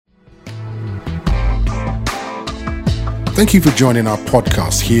Thank you for joining our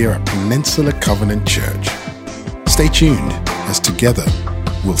podcast here at Peninsula Covenant Church. Stay tuned as together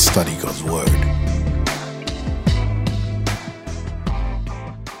we'll study God's Word.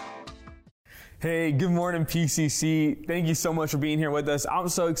 Hey, good morning, PCC. Thank you so much for being here with us. I'm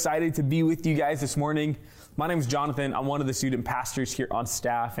so excited to be with you guys this morning. My name is Jonathan. I'm one of the student pastors here on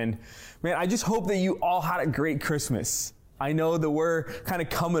staff. And man, I just hope that you all had a great Christmas. I know that we're kind of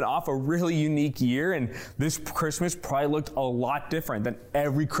coming off a really unique year, and this Christmas probably looked a lot different than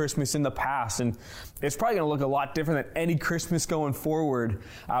every Christmas in the past, and it's probably going to look a lot different than any Christmas going forward.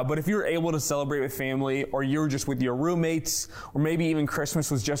 But if you were able to celebrate with family, or you were just with your roommates, or maybe even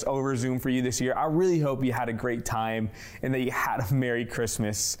Christmas was just over Zoom for you this year, I really hope you had a great time and that you had a Merry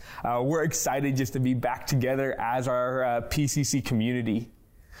Christmas. We're excited just to be back together as our PCC community.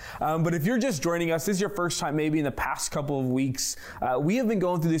 But if you're just joining us, this is your first time maybe in the past couple of weeks, we have been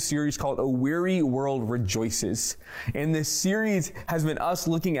going through this series called A Weary World Rejoices. And this series has been us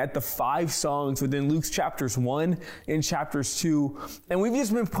looking at the 5 songs within Luke's chapters 1 and chapters 2. And we've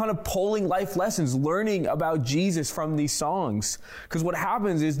just been kind of pulling life lessons, learning about Jesus from these songs. Because what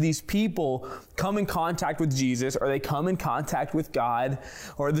happens is these people come in contact with Jesus, or they come in contact with God,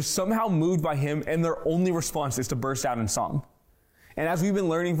 or they're somehow moved by Him, and their only response is to burst out in song. And as we've been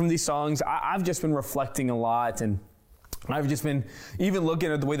learning from these songs, I've just been reflecting a lot, and I've just been even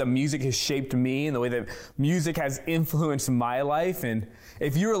looking at the way that music has shaped me and the way that music has influenced my life. And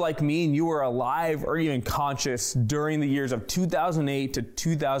if you were like me and you were alive or even conscious during the years of 2008 to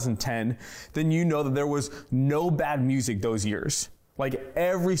 2010, then you know that there was no bad music those years. Like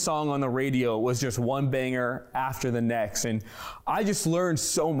every song on the radio was just one banger after the next. And I just learned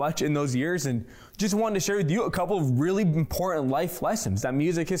so much in those years, and just wanted to share with you a couple of really important life lessons that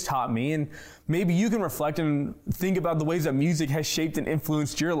music has taught me. And maybe you can reflect and think about the ways that music has shaped and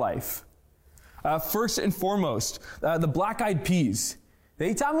influenced your life. First and foremost, the Black Eyed Peas.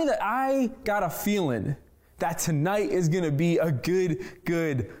 They taught me that I got a feeling that tonight is going to be a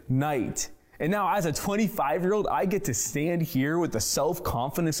good night. And now as a 25-year-old, I get to stand here with the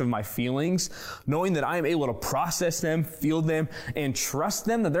self-confidence of my feelings, knowing that I am able to process them, feel them, and trust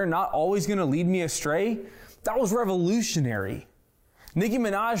them, that they're not always going to lead me astray. That was revolutionary. Nicki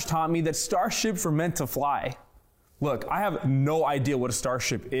Minaj taught me that starships were meant to fly. Look, I have no idea what a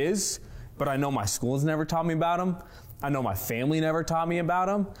starship is, but I know my school has never taught me about them. I know my family never taught me about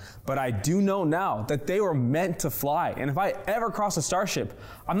them, but I do know now that they were meant to fly. And if I ever cross a starship,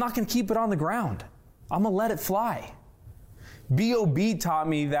 I'm not going to keep it on the ground. I'm going to let it fly. B.O.B. taught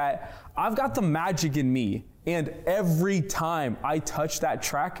me that I've got the magic in me, and every time I touch that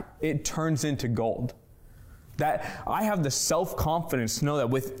track, it turns into gold. That I have the self-confidence to know that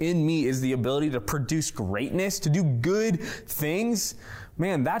within me is the ability to produce greatness, to do good things.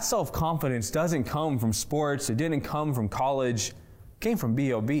 Man, that self-confidence doesn't come from sports. It didn't come from college. It came from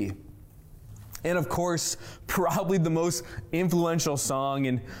B.O.B. And of course, probably the most influential song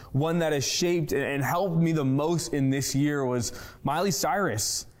and one that has shaped and helped me the most in this year was Miley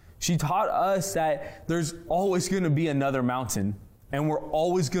Cyrus. She taught us that there's always going to be another mountain, and we're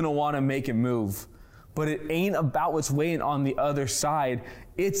always going to want to make it move. But it ain't about what's waiting on the other side.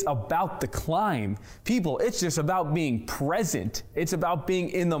 It's about the climb. People, it's just about being present. It's about being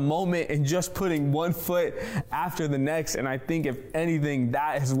in the moment and just putting one foot after the next. And I think if anything,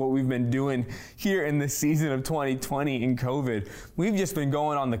 that is what we've been doing here in the season of 2020 in COVID. We've just been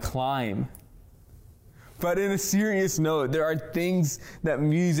going on the climb. But in a serious note, there are things that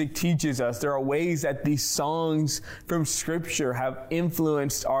music teaches us. There are ways that these songs from Scripture have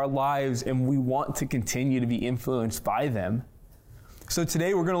influenced our lives, and we want to continue to be influenced by them. So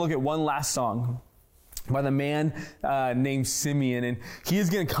today we're going to look at one last song by the man named Simeon. And he is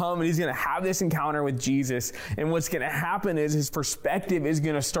going to come and he's going to have this encounter with Jesus. And what's going to happen is his perspective is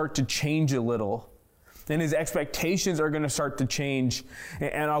going to start to change a little. And his expectations are going to start to change.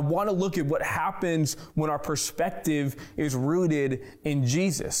 And I want to look at what happens when our perspective is rooted in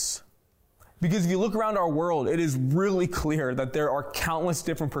Jesus. Because if you look around our world, it is really clear that there are countless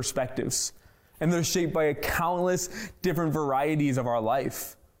different perspectives. And they're shaped by countless different varieties of our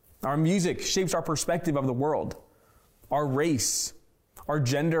life. Our music shapes our perspective of the world. Our race, our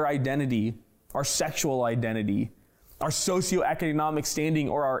gender identity, our sexual identity, our socioeconomic standing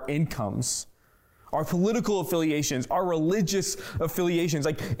or our incomes, our political affiliations, our religious affiliations.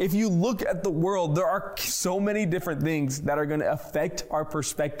 Like, if you look at the world, there are so many different things that are going to affect our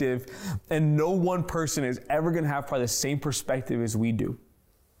perspective, and no one person is ever going to have probably the same perspective as we do.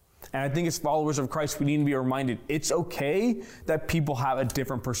 And I think as followers of Christ, we need to be reminded it's okay that people have a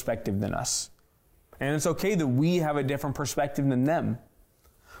different perspective than us. And it's okay that we have a different perspective than them.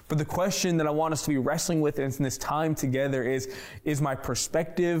 But the question that I want us to be wrestling with in this time together is my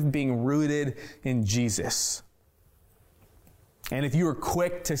perspective being rooted in Jesus? And if you are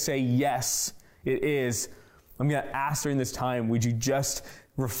quick to say, yes, it is, I'm going to ask during this time, would you just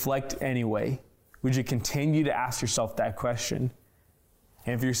reflect anyway? Would you continue to ask yourself that question?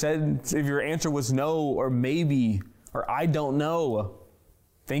 And if your answer was no, or maybe, or I don't know,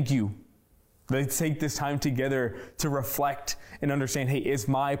 thank you. Let's take this time together to reflect and understand, hey, is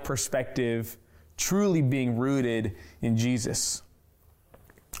my perspective truly being rooted in Jesus?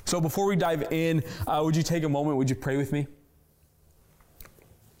 So before we dive in, would you take a moment, would you pray with me?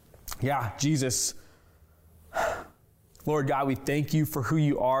 Yeah, Jesus, Lord God, we thank you for who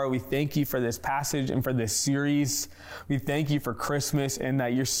you are. We thank you for this passage and for this series. We thank you for Christmas and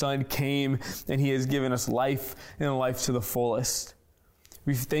that your Son came and he has given us life and life to the fullest.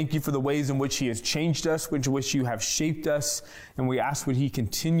 We thank you for the ways in which he has changed us, which you have shaped us, and we ask would he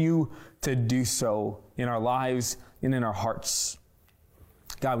continue to do so in our lives and in our hearts.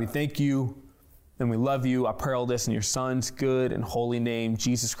 God, we thank you and we love you. I pray all this in your Son's good and holy name,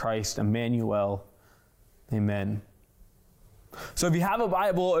 Jesus Christ, Emmanuel. Amen. So if you have a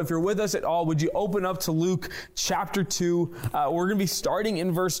Bible, if you're with us at all, would you open up to Luke chapter 2? We're going to be starting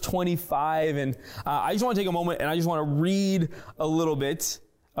in verse 25. And I just want to take a moment and I just want to read a little bit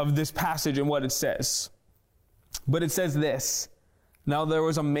of this passage and what it says. But it says this: Now there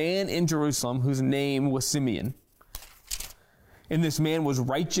was a man in Jerusalem whose name was Simeon. And this man was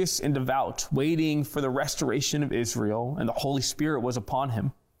righteous and devout, waiting for the restoration of Israel, and the Holy Spirit was upon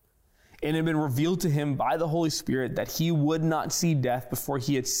him. And it had been revealed to him by the Holy Spirit that he would not see death before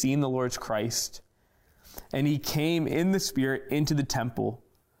he had seen the Lord's Christ. And he came in the Spirit into the temple.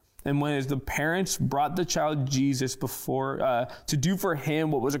 And when the parents brought the child Jesus before to do for him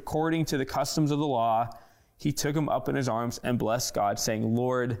what was according to the customs of the law, he took him up in his arms and blessed God, saying,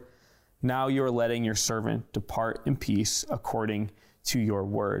 Lord, now you are letting your servant depart in peace according to your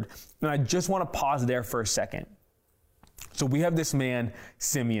word. And I just want to pause there for a second. So we have this man,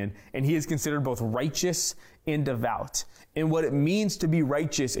 Simeon, and he is considered both righteous and devout. And what it means to be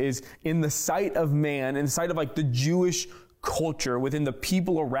righteous is in the sight of man, in the sight of like the Jewish culture, within the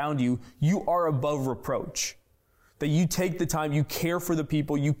people around you, you are above reproach. That you take the time, you care for the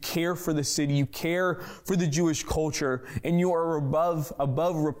people, you care for the city, you care for the Jewish culture, and you are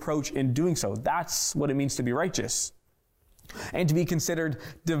above reproach in doing so. That's what it means to be righteous. And to be considered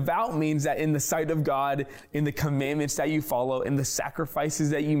devout means that in the sight of God, in the commandments that you follow, in the sacrifices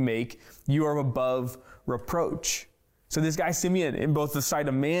that you make, you are above reproach. So this guy Simeon, in both the sight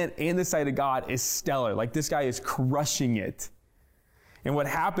of man and the sight of God, is stellar. Like this guy is crushing it. And what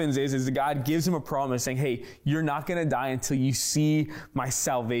happens is God gives him a promise saying, hey, you're not going to die until you see my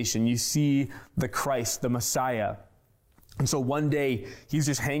salvation. You see the Christ, the Messiah. And so one day he's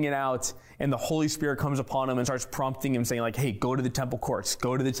just hanging out and the Holy Spirit comes upon him and starts prompting him saying like, hey, go to the temple courts,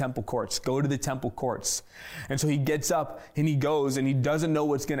 go to the temple courts, go to the temple courts. And so he gets up and he goes and he doesn't know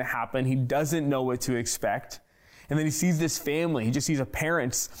what's going to happen. He doesn't know what to expect. And then he sees this family. He just sees a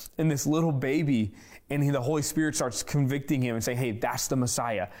parents and this little baby. And the Holy Spirit starts convicting him and saying, hey, that's the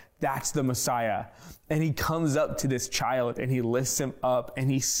Messiah. That's the Messiah. And he comes up to this child and he lifts him up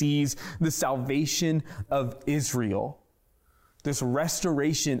and he sees the salvation of Israel. This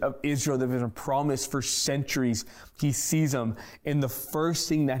restoration of Israel that has been promised for centuries. He sees them. And the first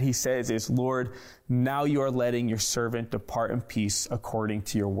thing that he says is, Lord, now you are letting your servant depart in peace according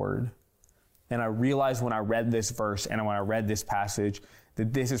to your word. And I realized when I read this verse and when I read this passage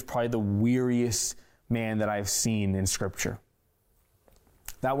that this is probably the weariest man that I've seen in Scripture.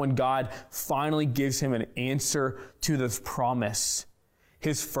 That when God finally gives him an answer to this promise,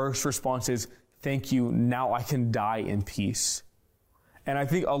 his first response is, thank you, now I can die in peace. And I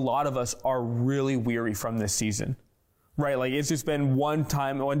think a lot of us are really weary from this season, right? Like it's just been one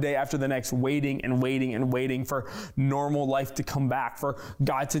day after the next, waiting and waiting and waiting for normal life to come back, for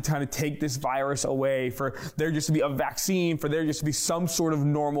God to kind of take this virus away, for there just to be a vaccine, for there just to be some sort of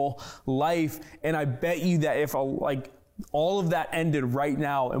normal life. And I bet you that if all of that ended right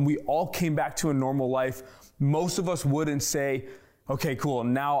now and we all came back to a normal life, most of us wouldn't say, okay, cool,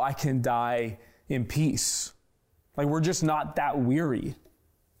 now I can die in peace. Like we're just not that weary.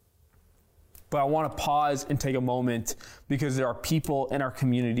 But I want to pause and take a moment because there are people in our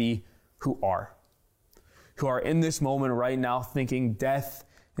community who are in this moment right now thinking death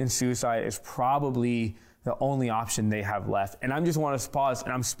and suicide is probably the only option they have left. And I just want to pause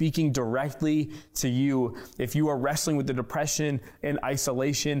and I'm speaking directly to you. If you are wrestling with the depression and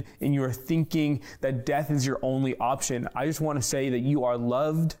isolation and you are thinking that death is your only option, I just want to say that you are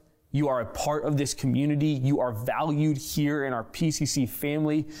loved, You are a part of this community. You are valued here in our PCC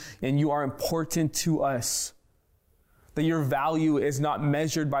family, and you are important to us. That your value is not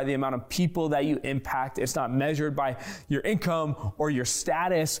measured by the amount of people that you impact. It's not measured by your income or your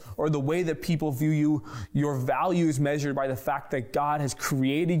status or the way that people view you. Your value is measured by the fact that God has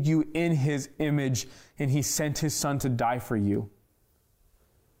created you in his image and he sent his son to die for you.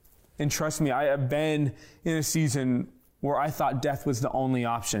 And trust me, I have been in a season where I thought death was the only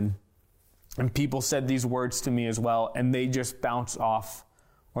option. And people said these words to me as well, and they just bounced off.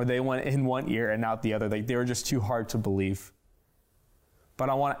 Or they went in one ear and out the other. They were just too hard to believe. But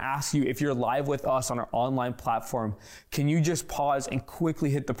I want to ask you, if you're live with us on our online platform, can you just pause and quickly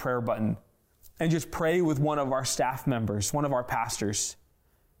hit the prayer button and just pray with one of our staff members, one of our pastors?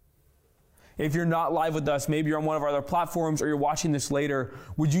 If you're not live with us, maybe you're on one of our other platforms or you're watching this later,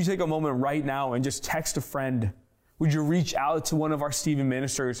 would you take a moment right now and just text a friend? Would you reach out to one of our Stephen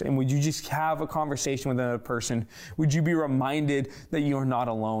ministers and would you just have a conversation with another person? Would you be reminded that you are not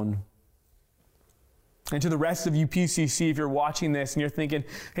alone? And to the rest of you PCC, if you're watching this and you're thinking,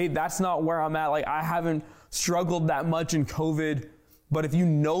 hey, that's not where I'm at. Like, I haven't struggled that much in COVID. But if you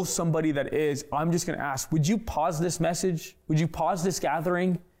know somebody that is, I'm just going to ask, would you pause this message? Would you pause this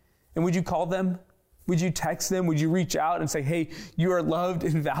gathering? And would you call them? Would you text them? Would you reach out and say, hey, you are loved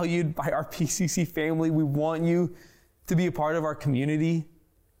and valued by our PCC family. We want you to be a part of our community.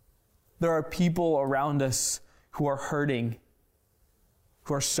 There are people around us who are hurting,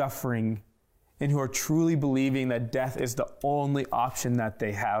 who are suffering, and who are truly believing that death is the only option that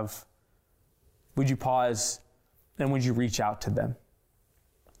they have. Would you pause and would you reach out to them?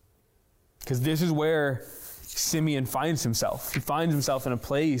 Because this is where Simeon finds himself. He finds himself in a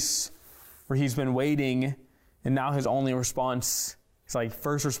place where he's been waiting, and now his only response,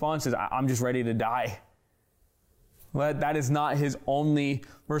 first response is, I'm just ready to die. Well, that is not his only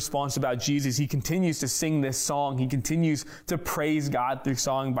response about Jesus. He continues to sing this song. He continues to praise God through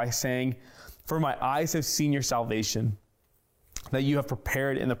song by saying, for my eyes have seen your salvation, that you have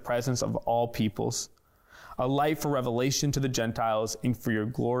prepared in the presence of all peoples, a light for revelation to the Gentiles and for your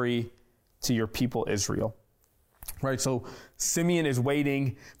glory to your people Israel. Right, so Simeon is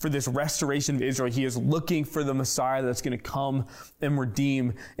waiting for this restoration of Israel. He is looking for the Messiah that's going to come and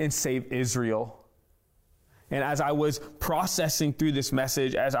redeem and save Israel. And as I was processing through this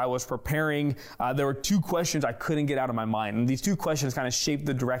message, as I was preparing, there were two questions I couldn't get out of my mind. And these two questions kind of shaped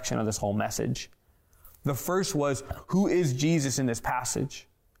the direction of this whole message. The first was, who is Jesus in this passage?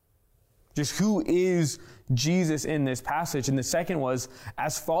 Just who is Jesus in this passage? And the second was,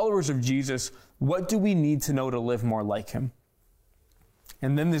 as followers of Jesus, what do we need to know to live more like him?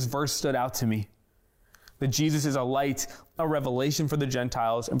 And then this verse stood out to me. That Jesus is a light, a revelation for the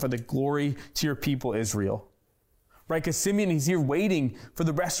Gentiles, and for the glory to your people Israel. Right? Because Simeon, he's here waiting for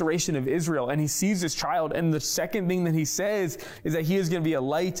the restoration of Israel, and he sees this child, and the second thing that he says is that he is going to be a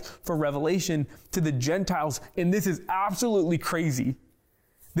light for revelation to the Gentiles, and this is absolutely crazy.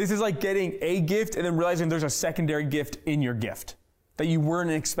 This is like getting a gift and then realizing there's a secondary gift in your gift that you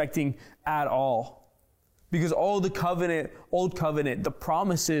weren't expecting at all. Because all the Old Covenant, the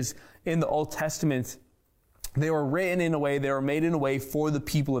promises in the Old Testament, they were written in a way, they were made in a way for the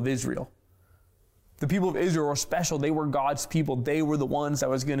people of Israel. The people of Israel were special. They were God's people. They were the ones that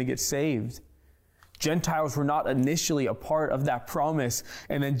was going to get saved. Gentiles were not initially a part of that promise.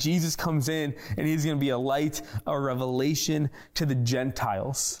 And then Jesus comes in and he's going to be a light, a revelation to the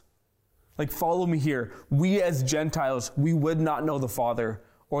Gentiles. Like, follow me here. We as Gentiles, we would not know the Father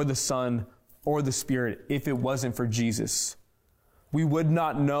or the Son or the Spirit if it wasn't for Jesus. We would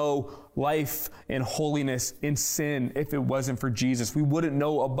not know life and holiness in sin if it wasn't for Jesus. We wouldn't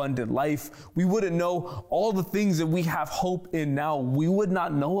know abundant life. We wouldn't know all the things that we have hope in now. We would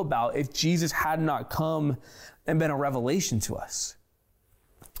not know about if Jesus had not come and been a revelation to us.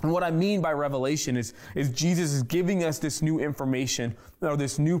 And what I mean by revelation is Jesus is giving us this new information or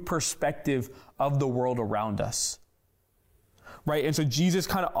this new perspective of the world around us. Right? And so Jesus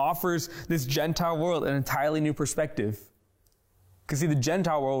kind of offers this Gentile world an entirely new perspective. Because see, the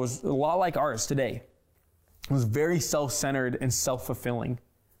Gentile world was a lot like ours today. It was very self-centered and self-fulfilling.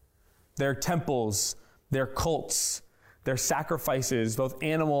 Their temples, their cults, their sacrifices, both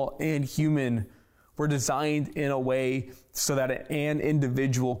animal and human, were designed in a way so that an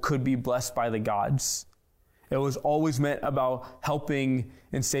individual could be blessed by the gods. It was always meant about helping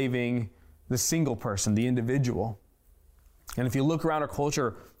and saving the single person, the individual. And if you look around our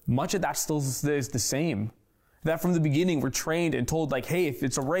culture, much of that still is the same. That from the beginning, we're trained and told like, hey, if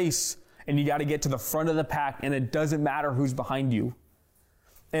it's a race and you got to get to the front of the pack and it doesn't matter who's behind you.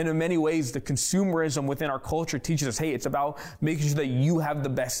 And in many ways, the consumerism within our culture teaches us, hey, it's about making sure that you have the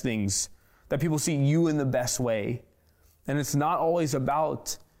best things, that people see you in the best way. And it's not always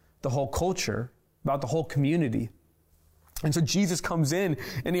about the whole culture, about the whole community. And so Jesus comes in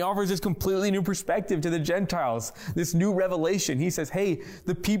and he offers this completely new perspective to the Gentiles, this new revelation. He says, hey,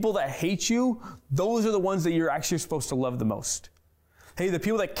 the people that hate you, those are the ones that you're actually supposed to love the most. Hey, the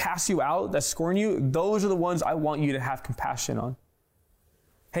people that cast you out, that scorn you, those are the ones I want you to have compassion on.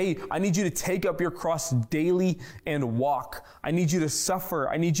 Hey, I need you to take up your cross daily and walk. I need you to suffer.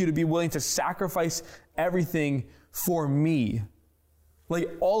 I need you to be willing to sacrifice everything for me. Like,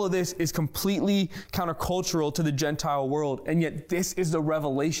 all of this is completely countercultural to the Gentile world. And yet this is the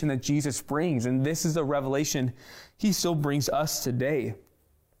revelation that Jesus brings. And this is the revelation he still brings us today.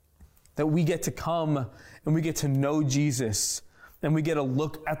 That we get to come and we get to know Jesus. And we get to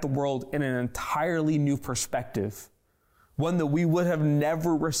look at the world in an entirely new perspective. One that we would have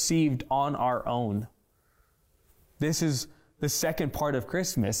never received on our own. This is the second part of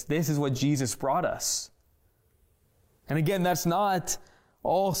Christmas. This is what Jesus brought us. And again, that's not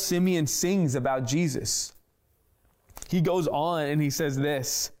all Simeon sings about Jesus. He goes on and he says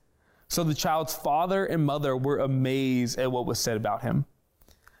this. So the child's father and mother were amazed at what was said about him.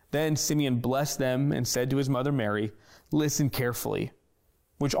 Then Simeon blessed them and said to his mother Mary, listen carefully,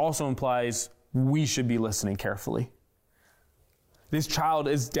 which also implies we should be listening carefully. This child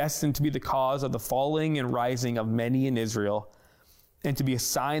is destined to be the cause of the falling and rising of many in Israel, and to be a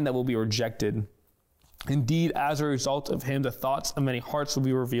sign that will be rejected. Indeed, as a result of him, the thoughts of many hearts will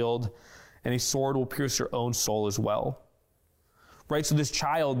be revealed, and a sword will pierce your own soul as well. Right? So this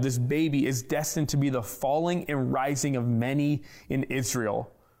child, this baby, is destined to be the falling and rising of many in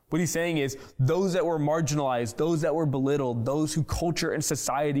Israel. What he's saying is, those that were marginalized, those that were belittled, those who culture and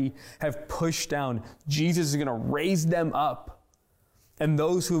society have pushed down, Jesus is going to raise them up. And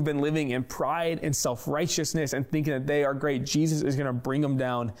those who have been living in pride and self-righteousness and thinking that they are great, Jesus is going to bring them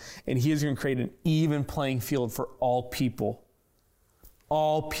down, and he is going to create an even playing field for all people.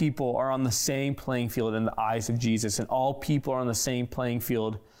 All people are on the same playing field in the eyes of Jesus, and all people are on the same playing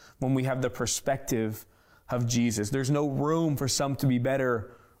field when we have the perspective of Jesus. There's no room for some to be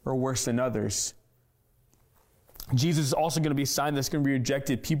better or worse than others. Jesus is also going to be a sign that's going to be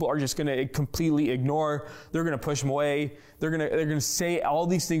rejected. People are just going to completely ignore. They're going to push him away. They're going to say all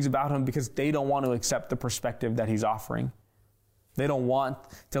these things about him because they don't want to accept the perspective that he's offering. They don't want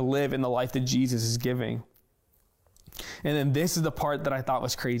to live in the life that Jesus is giving. And then this is the part that I thought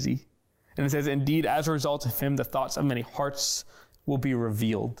was crazy. And it says, indeed, as a result of him, the thoughts of many hearts will be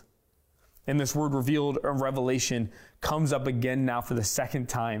revealed. And this word revealed or revelation comes up again now for the second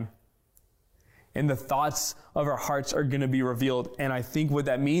time. And the thoughts of our hearts are going to be revealed. And I think what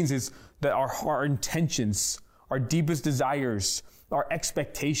that means is that our intentions, our deepest desires, our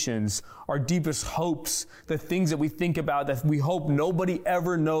expectations, our deepest hopes, the things that we think about that we hope nobody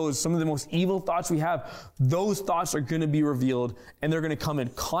ever knows, some of the most evil thoughts we have, those thoughts are going to be revealed, and they're going to come in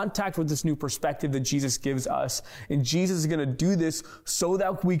contact with this new perspective that Jesus gives us. And Jesus is going to do this so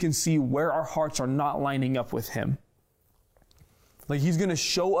that we can see where our hearts are not lining up with him. Like, he's going to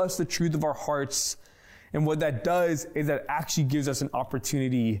show us the truth of our hearts. And what that does is that actually gives us an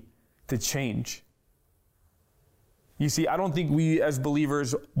opportunity to change. You see, I don't think we as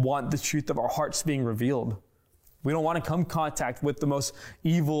believers want the truth of our hearts being revealed. We don't want to come in contact with the most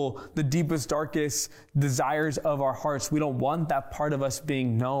evil, the deepest, darkest desires of our hearts. We don't want that part of us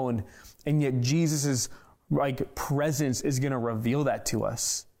being known. And yet Jesus' presence is going to reveal that to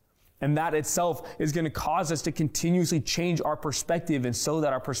us. And that itself is going to cause us to continuously change our perspective, and so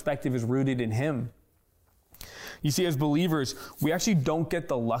that our perspective is rooted in him. You see, as believers, we actually don't get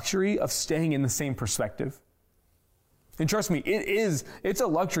the luxury of staying in the same perspective. And trust me, it's a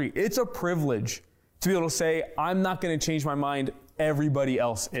luxury. It's a privilege to be able to say, I'm not going to change my mind. Everybody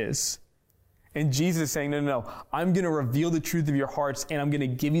else is. And Jesus is saying, no, I'm going to reveal the truth of your hearts, and I'm going to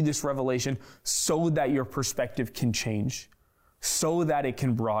give you this revelation so that your perspective can change, so that it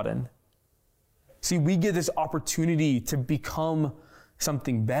can broaden. See, we get this opportunity to become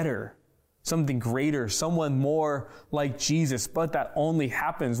something better, something greater, someone more like Jesus, but that only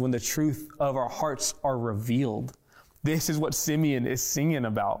happens when the truth of our hearts are revealed. This is what Simeon is singing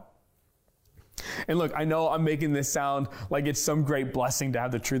about. And look, I know I'm making this sound like it's some great blessing to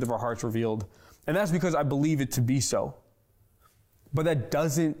have the truth of our hearts revealed. And that's because I believe it to be so. But that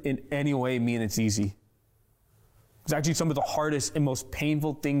doesn't in any way mean it's easy. It's actually some of the hardest and most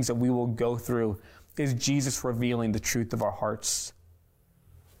painful things that we will go through is Jesus revealing the truth of our hearts.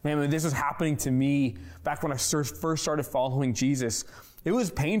 Man, when this was happening to me back when I first started following Jesus, it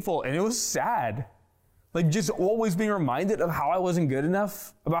was painful and it was sad. Like just always being reminded of how I wasn't good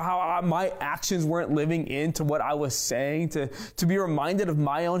enough, about how my actions weren't living into what I was saying, to be reminded of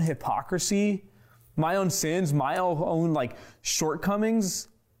my own hypocrisy, my own sins, my own like shortcomings.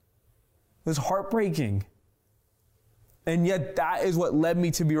 It was heartbreaking. And yet that is what led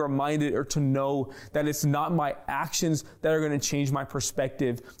me to be reminded or to know that it's not my actions that are going to change my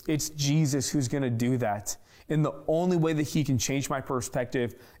perspective. It's Jesus who's going to do that. And the only way that he can change my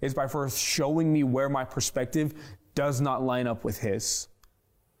perspective is by first showing me where my perspective does not line up with his.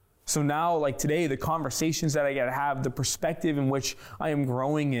 So now, like today, the conversations that I get to have, the perspective in which I am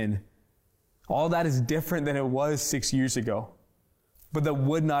growing in, all that is different than it was 6 years ago. But that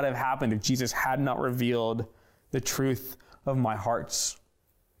would not have happened if Jesus had not revealed the truth of my hearts.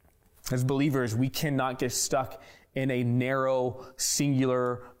 As believers, we cannot get stuck in a narrow,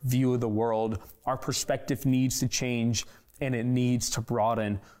 singular view of the world. Our perspective needs to change and it needs to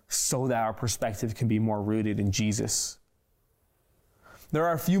broaden so that our perspective can be more rooted in Jesus. There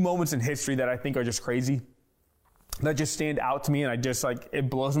are a few moments in history that I think are just crazy, that just stand out to me, and it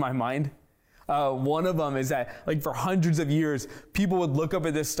blows my mind. One of them is that like for hundreds of years, people would look up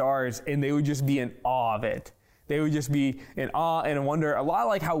at the stars and they would just be in awe of it. They would just be in awe and wonder, a lot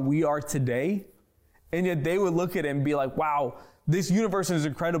like how we are today. And yet they would look at it and be like, wow, this universe is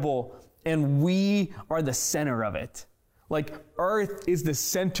incredible, and we are the center of it. Like Earth is the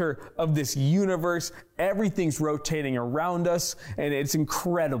center of this universe. Everything's rotating around us, and it's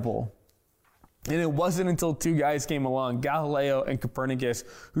incredible. And it wasn't until two guys came along, Galileo and Copernicus,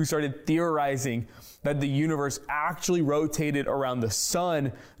 who started theorizing that the universe actually rotated around the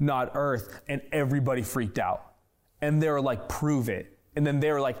sun, not Earth, and everybody freaked out. And they were like, prove it. And then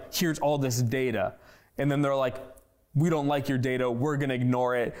they were like, here's all this data. And then they're like, we don't like your data. We're going to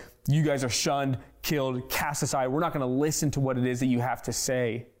ignore it. You guys are shunned, killed, cast aside. We're not going to listen to what it is that you have to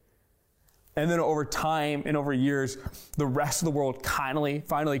say. And then over time and over years, the rest of the world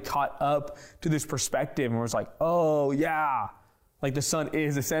finally caught up to this perspective and was like, oh yeah, like the sun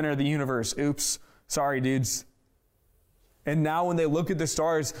is the center of the universe. Oops, sorry dudes. And now when they look at the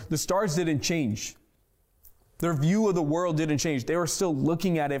stars didn't change. Their view of the world didn't change. They were still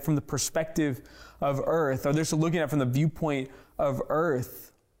looking at it from the perspective of Earth, or they're still looking at it from the viewpoint of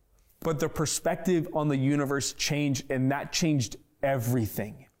Earth. But their perspective on the universe changed, and that changed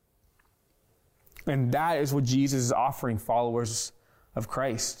everything. And that is what Jesus is offering followers of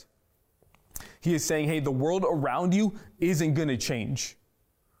Christ. He is saying, hey, the world around you isn't going to change.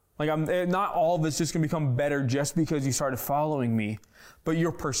 Like, not all of it's just going to become better just because you started following me. But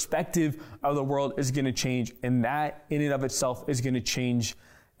your perspective of the world is going to change. And that in and of itself is going to change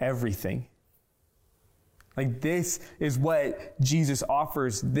everything. Like, this is what Jesus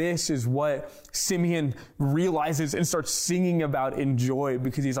offers. This is what Simeon realizes and starts singing about in joy,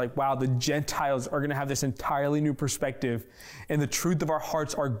 because he's like, wow, the Gentiles are going to have this entirely new perspective, and the truth of our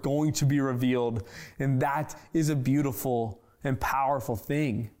hearts are going to be revealed. And that is a beautiful and powerful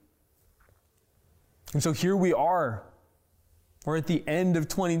thing. And so here we are. We're at the end of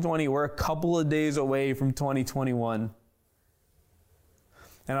 2020. We're a couple of days away from 2021.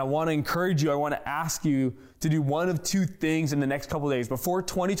 And I want to encourage you, I want to ask you to do one of two things in the next couple of days. Before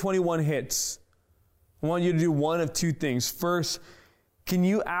 2021 hits, I want you to do one of two things. First, can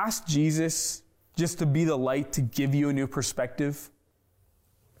you ask Jesus just to be the light to give you a new perspective?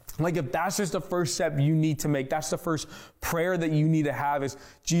 Like, if that's just the first step you need to make, that's the first prayer that you need to have is,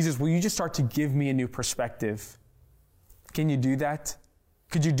 Jesus, will you just start to give me a new perspective? Can you do that?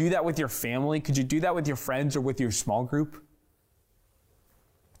 Could you do that with your family? Could you do that with your friends or with your small group?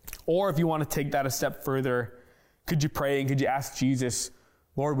 Or if you want to take that a step further, could you pray and could you ask Jesus,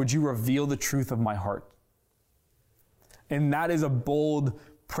 Lord, would you reveal the truth of my heart? And that is a bold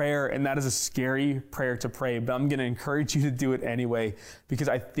prayer, and that is a scary prayer to pray, but I'm going to encourage you to do it anyway, because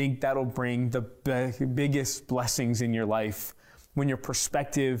I think that'll bring the biggest blessings in your life when your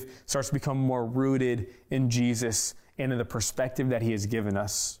perspective starts to become more rooted in Jesus and in the perspective that he has given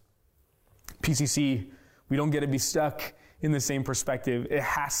us. PCC, we don't get to be stuck in the same perspective. It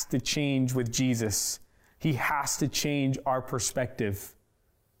has to change with Jesus. He has to change our perspective.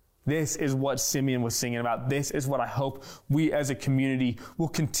 This is what Simeon was singing about. This is what I hope we as a community will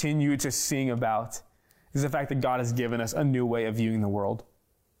continue to sing about, is the fact that God has given us a new way of viewing the world.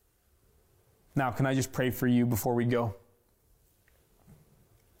 Now, can I just pray for you before we go?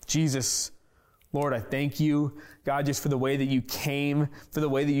 Jesus, Lord, I thank you, God, just for the way that you came, for the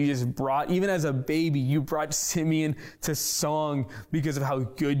way that you just brought, even as a baby, you brought Simeon to song because of how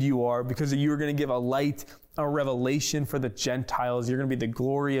good you are, because you were going to give a light, a revelation for the Gentiles. You're going to be the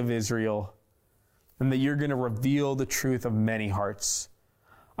glory of Israel, and that you're going to reveal the truth of many hearts.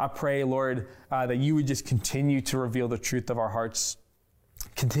 I pray, Lord, that you would just continue to reveal the truth of our hearts.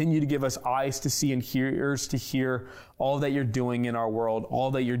 Continue to give us eyes to see and ears to hear all that you're doing in our world, all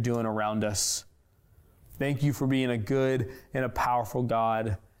that you're doing around us. Thank you for being a good and a powerful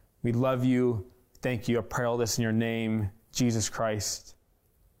God. We love you. Thank you. I pray all this in your name, Jesus Christ.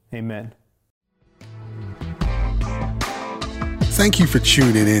 Amen. Thank you for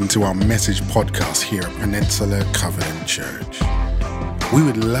tuning in to our message podcast here at Peninsula Covenant Church. We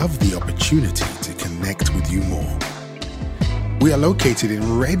would love the opportunity to connect with you more. We are located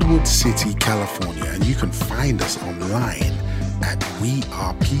in Redwood City, California, and you can find us online at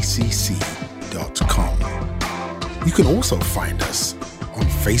wearepcc.com. You can also find us on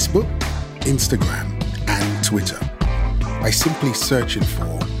Facebook, Instagram, and Twitter by simply searching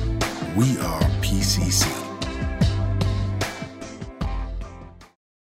for We Are PCC.